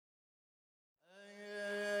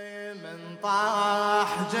طاح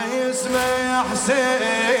جسمي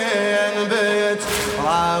حسين بيت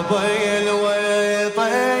رابي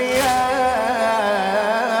الوطية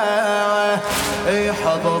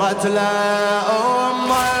حضرت لأم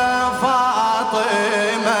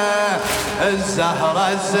فاطمه الزهرة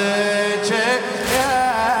الزكية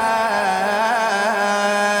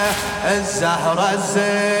الزهرة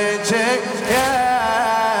الزكية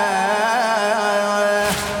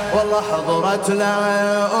والله حضرت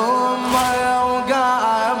لأم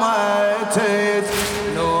وقامت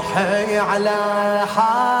نوحي على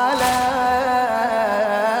حاله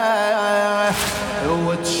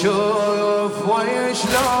وتشوف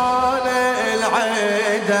ويشلون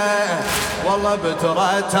العيدة والله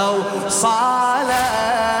بترته وصاله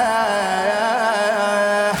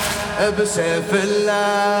بسيف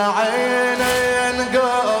اللاعين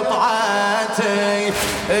انقطعتي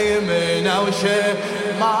يمينه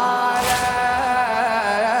وشماله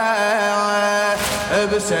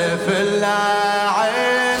بسيف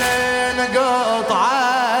اللاعين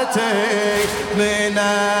انقطعتي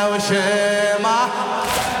يمينه وشماله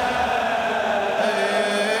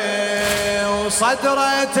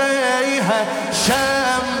وصدرتيها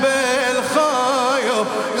شم بالخيوط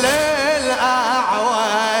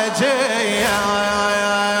للأعواجية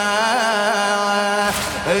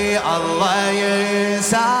الله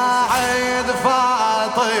يساعد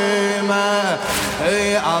فاطمه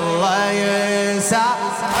الله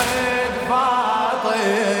يساعد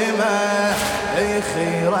فاطمه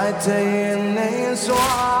خيرة النسوان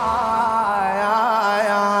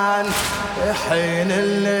حين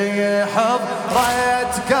اللي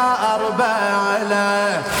حضرت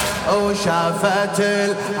كربلاء وشافت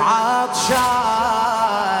العطشان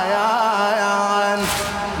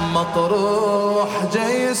مطروح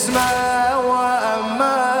جسمه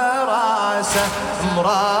وأما راسه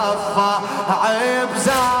مرفع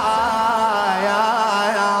بزايان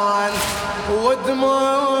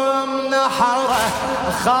ودموع نحره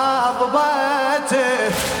خاضبته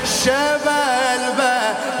شبل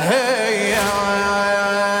بهيا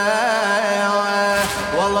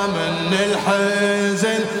والله من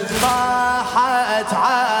الحزن طاحت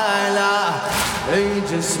على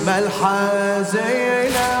جسم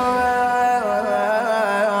الحزينة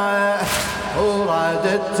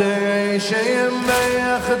ورادت تشم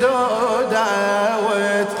خدوده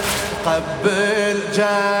وتقبل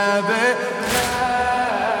جابه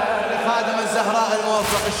خادم الزهراء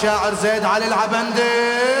الموفق الشاعر زيد علي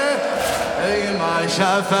العبندي ما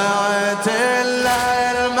شفعت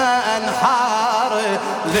الا المنحار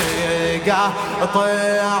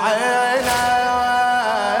لقطعنا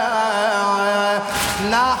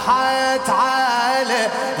نحت عليه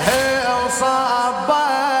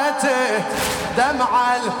وصبته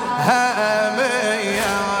دمع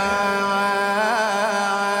الهمية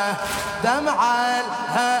دمع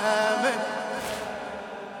الهمية